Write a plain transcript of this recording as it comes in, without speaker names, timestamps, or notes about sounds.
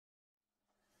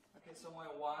Okay, so my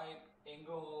wide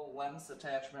angle lens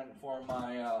attachment for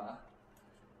my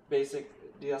basic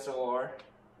DSLR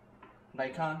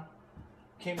Nikon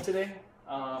came today.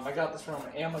 I got this from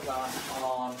Amazon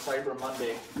on Cyber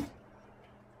Monday.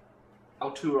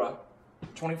 Altura,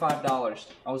 $25.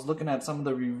 I was looking at some of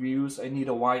the reviews. I need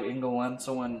a wide angle lens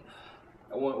so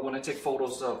when I take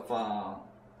photos of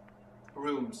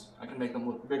rooms, I can make them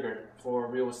look bigger for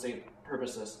real estate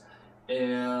purposes.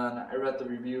 And I read the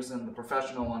reviews, and the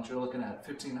professional ones you're looking at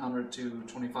 $1,500 to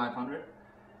 $2,500,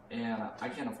 and I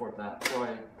can't afford that. So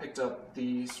I picked up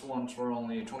these ones for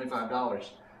only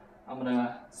 $25. I'm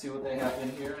gonna see what they have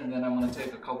in here, and then I'm gonna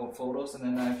take a couple of photos, and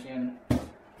then I can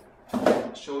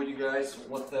show you guys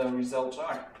what the results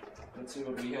are. Let's see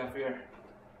what we have here.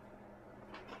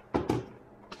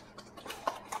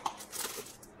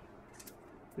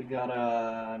 We got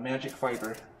a magic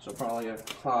fiber, so probably a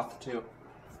cloth too.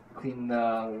 Clean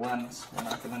the lens, we're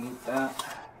not going to need that.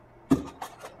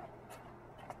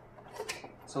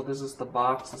 So this is the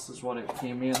box, this is what it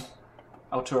came in.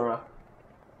 Altura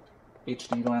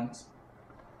HD lens.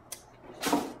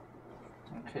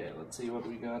 Okay, let's see what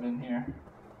we got in here.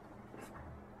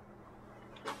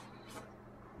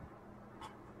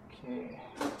 Okay.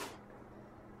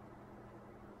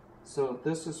 So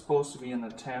this is supposed to be an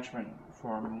attachment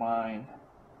for mine.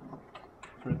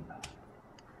 For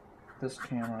this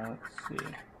camera, let's see.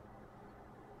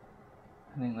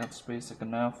 I think that's basic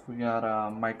enough. We got a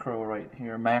micro right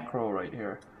here, macro right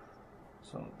here.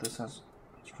 So this has,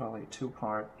 it's probably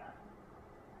two-part.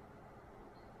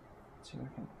 Let's see if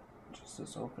I can just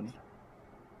this open.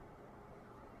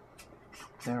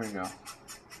 There we go.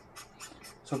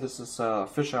 So this is a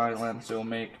fisheye lens. It'll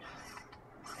make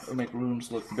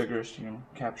rooms look bigger, so you can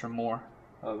capture more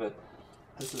of it.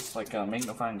 This is like a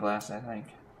magnifying glass, I think.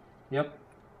 Yep.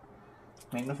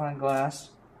 Magnifying glass,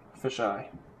 fisheye.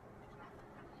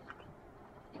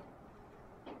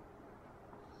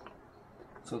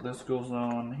 So this goes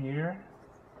on here.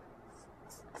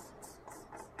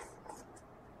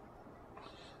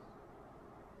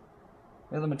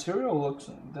 Yeah, the material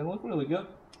they look really good.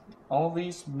 All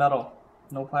these metal,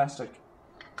 no plastic.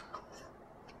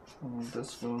 And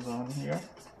this goes on here.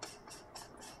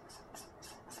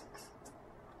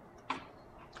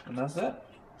 And that's it.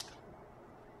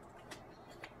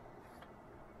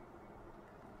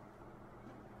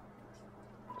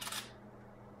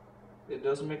 It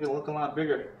does make it look a lot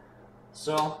bigger.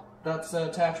 So that's the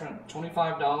attachment,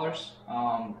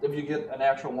 $25. If you get an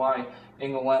actual wide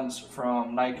angle lens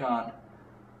from Nikon,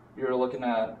 you're looking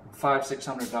at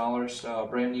 $500–600.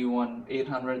 Brand new one,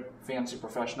 $800. Fancy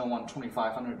professional one,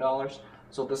 $2,500.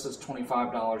 So this is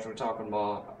 $25. We're talking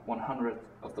about 1/100th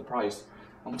of the price.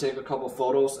 I'm gonna take a couple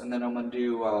photos, and then I'm gonna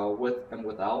do with and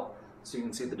without, so you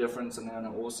can see the difference, and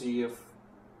then we'll see if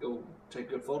it'll take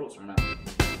good photos or not.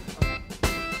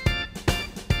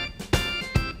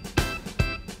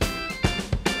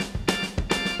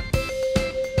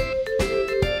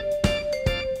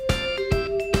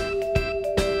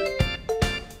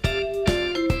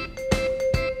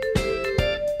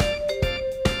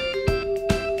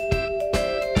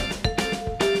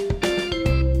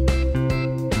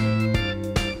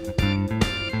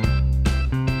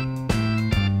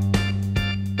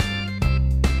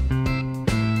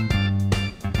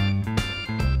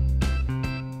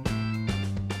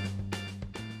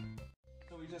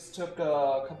 Took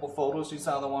a couple photos. You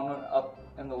saw the one up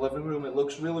in the living room. It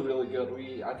looks really, really good.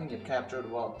 I think it captured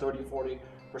about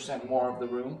 30–40% more of the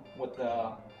room with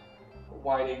the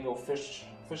wide angle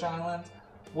fisheye lens.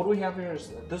 What we have here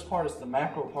is, this part is the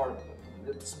macro part.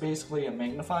 It's basically a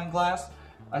magnifying glass.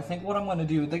 I think what I'm going to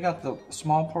do, they got the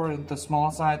small part, the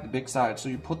small side, the big side. So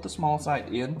you put the small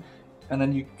side in, and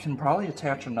then you can probably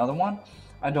attach another one.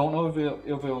 I don't know if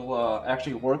it'll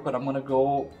actually work, but I'm going to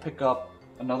go pick up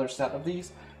another set of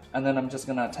these, and then I'm just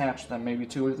gonna attach them, maybe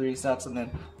 2 or 3 sets, and then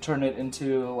turn it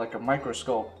into like a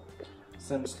microscope.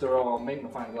 Since they're all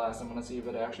magnifying glass, I'm gonna see if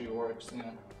it actually works,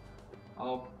 and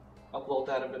I'll upload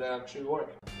that if it actually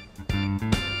works.